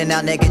by tuning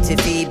out negative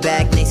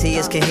feedback.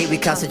 Naysayers can hate, we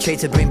concentrate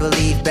to bring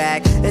belief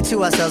back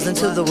into ourselves,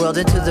 into the world,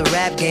 into the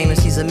rap game.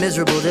 And she's a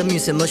miserable, the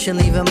music mush and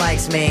leaving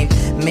mics maimed.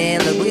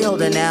 Man, look, we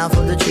holding out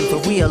for the truth.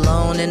 If we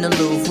alone and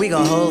aloof, we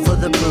gon' hold for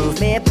the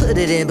proof. Man, put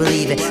it in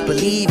believing,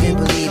 believing.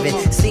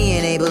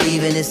 Seeing ain't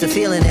believing, it's the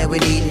feeling that we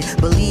need.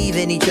 Believe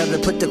in each other,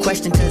 put the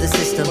question to the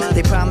system.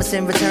 They promise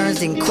in returns,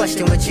 then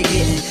question what you're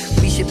getting.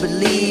 We should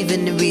believe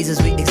in the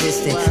reasons we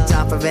exist in.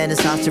 Time for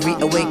renaissance to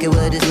reawaken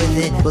what is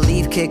within.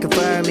 Belief can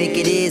confirm, make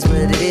it is what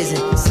it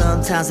isn't.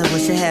 Sometimes I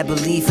wish I had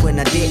belief when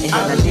I didn't.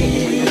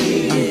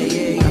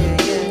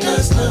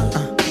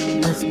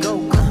 Let's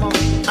go, come on.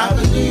 I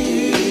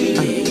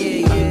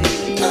believe.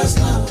 Let's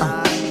go.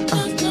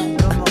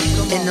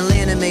 In the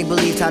land of make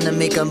believe, time to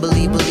make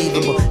unbelief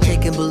believable.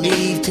 Taking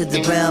belief to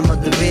the realm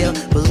of the real.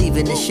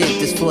 Believing the shit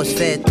that's force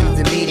fed through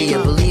the media.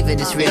 Believing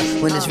it's real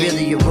when it's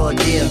really a raw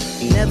deal.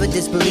 Never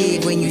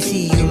disbelieve when you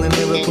see human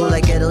miracle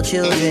like ghetto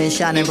children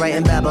shining bright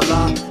in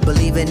Babylon.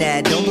 Believing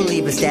that, don't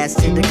believe in stats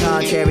to the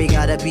contrary.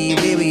 Gotta be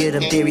weary of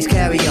them theories,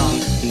 carry on.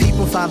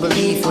 People find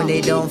belief when they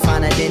don't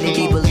find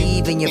identity.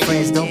 Believe in your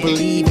friends, don't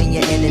believe in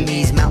your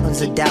enemies.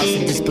 Mountains of doubts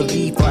and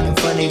disbelief right in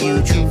front of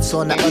you. Truth's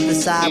on the other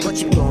side,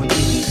 what you gonna do?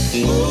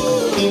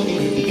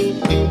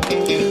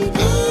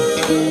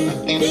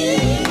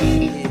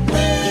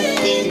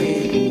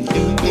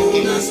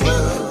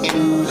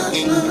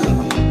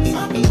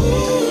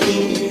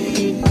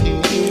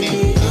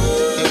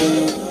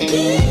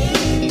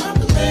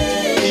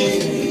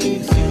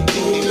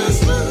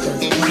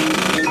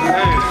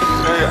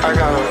 I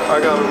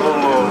got a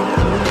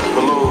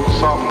little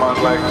something I'd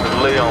like to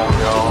lay on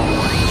y'all.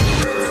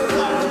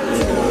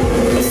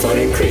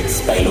 Assorted Crates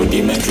by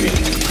Rudimentary.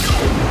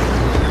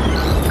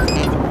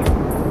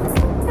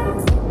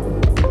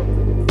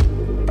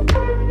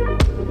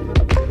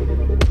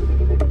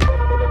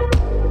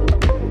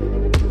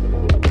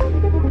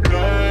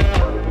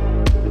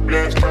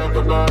 Let's talk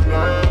about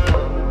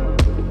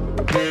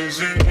love. Is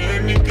it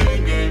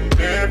anything and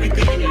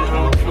everything you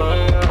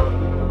offer?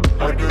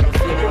 I didn't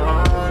feel it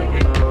on you.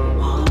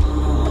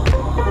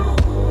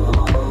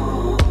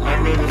 I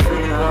didn't feel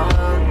it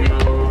on you.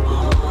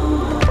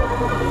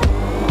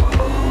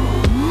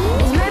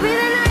 Maybe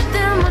the night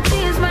that my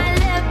tears might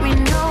let me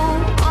know.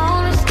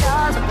 All the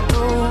stars are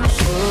close,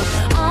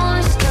 all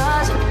the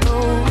stars are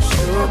close,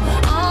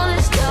 all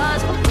the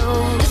stars are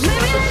close.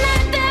 Maybe the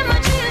night that my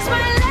tears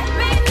might let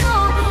me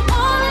know.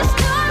 All the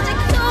stars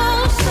are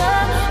closer,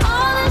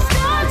 all the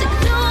stars are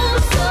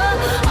closer,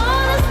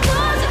 all the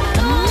stars are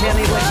closer. Tell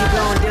me what you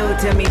gon' do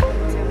to me.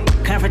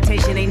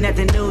 Confrontation ain't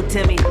nothing new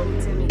to me.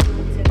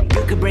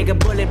 You could bring a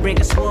bullet, bring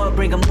a sword,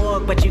 bring a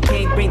morgue, but you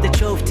can't bring the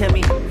truth to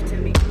me.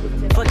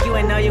 Fuck you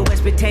and all your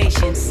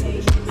expectations.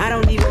 I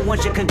don't even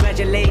want your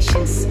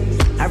congratulations.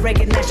 I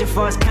recognize your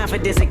false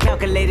confidence and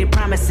calculated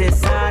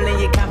promises all in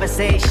your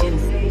conversation.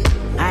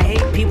 I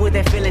hate people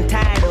that feel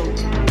entitled.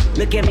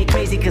 Look at me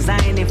crazy cause I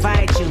ain't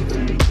invite you.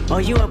 Oh,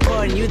 you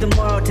important, you the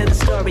moral to the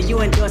story.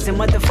 You endorsing,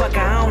 motherfucker,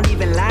 I don't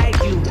even like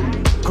you.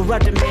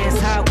 Corrupt a man's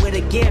heart with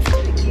a gift.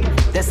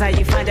 That's how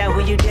you find out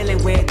who you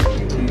dealing with.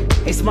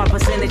 A small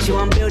percentage you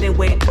I'm building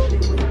with.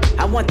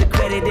 I want the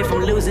credit if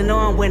I'm losing or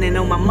I'm winning.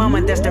 On my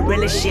mama, that's the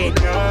realest shit.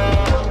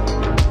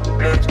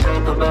 Let's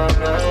talk about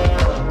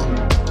love.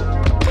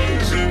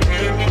 Is it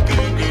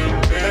anything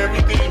and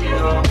everything you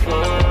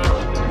offer?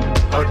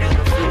 How do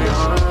you feel it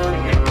on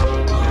you?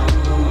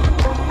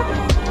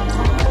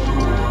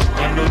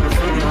 I know you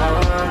feel it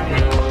on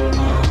you.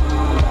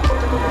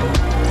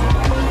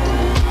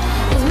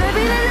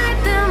 Maybe the night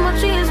that my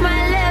dreams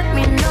might let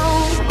me know.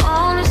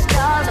 All the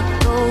stars are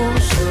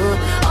closer,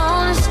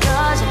 all the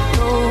stars are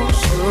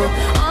closer,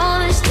 all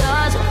the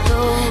stars are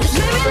closer.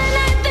 Maybe the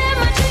night that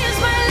my dreams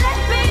might let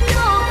me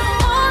know.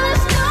 All the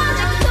stars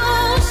are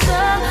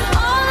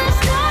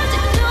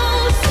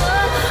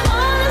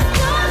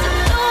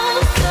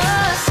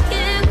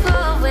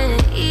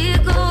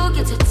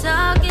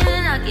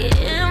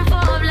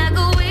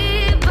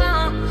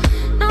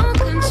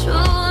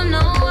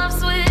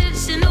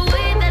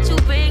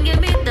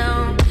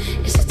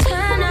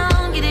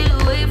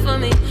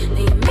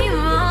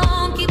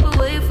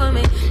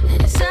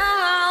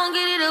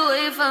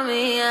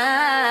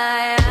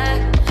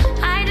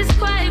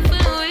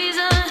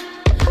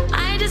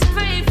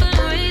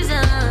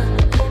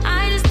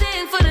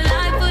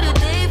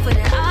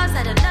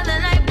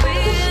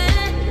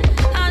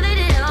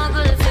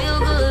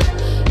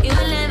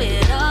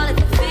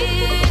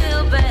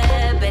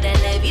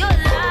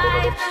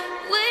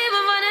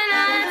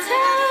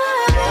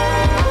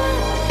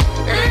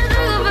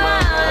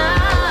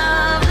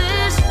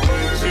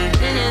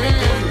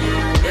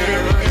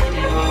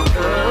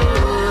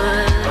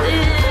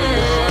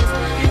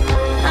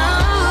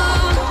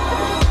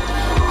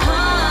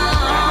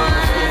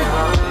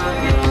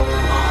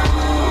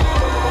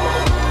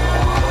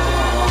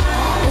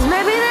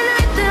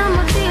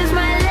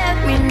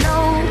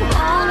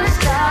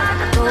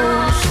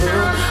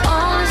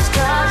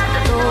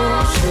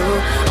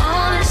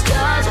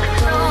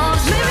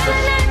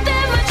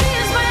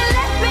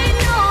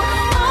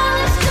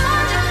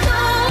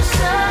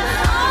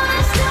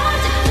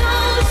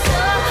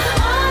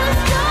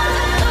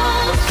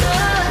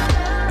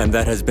And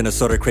that has been a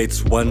Soda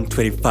Crates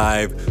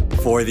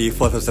 125 for the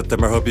 4th of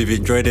September. Hope you've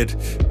enjoyed it.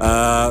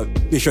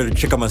 Be sure to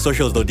check out my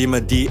socials,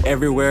 Dodima D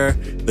everywhere,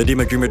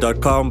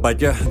 thodimadreamer.com.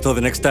 But yeah, until the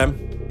next time,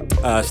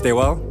 stay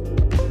well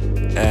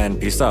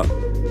and peace out.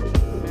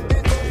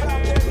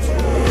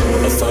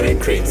 The Soda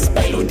Crates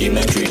by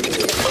Dodima Dream.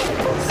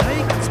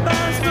 Psychic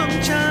spies from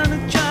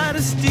China try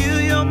to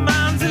steal your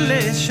mind's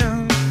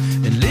elation.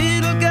 And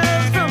little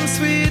girls from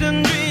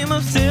Sweden dream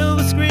of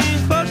silver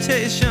screen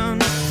quotation.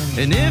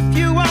 And if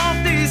you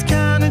want these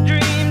kind of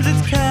dreams,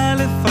 it's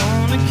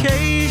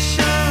Californication.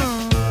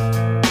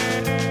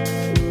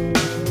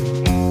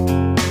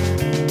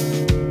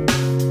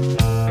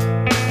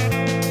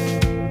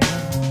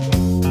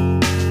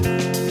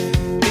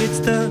 It's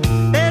the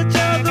edge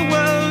of the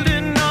world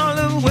in all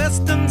of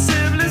Western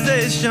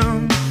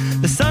civilization.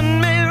 The sun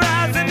may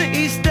rise in the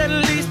east, at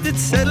least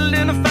it's settled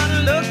in a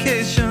final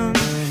location.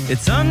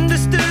 It's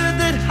understood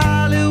that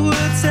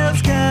Hollywood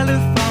sells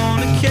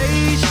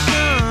Californication.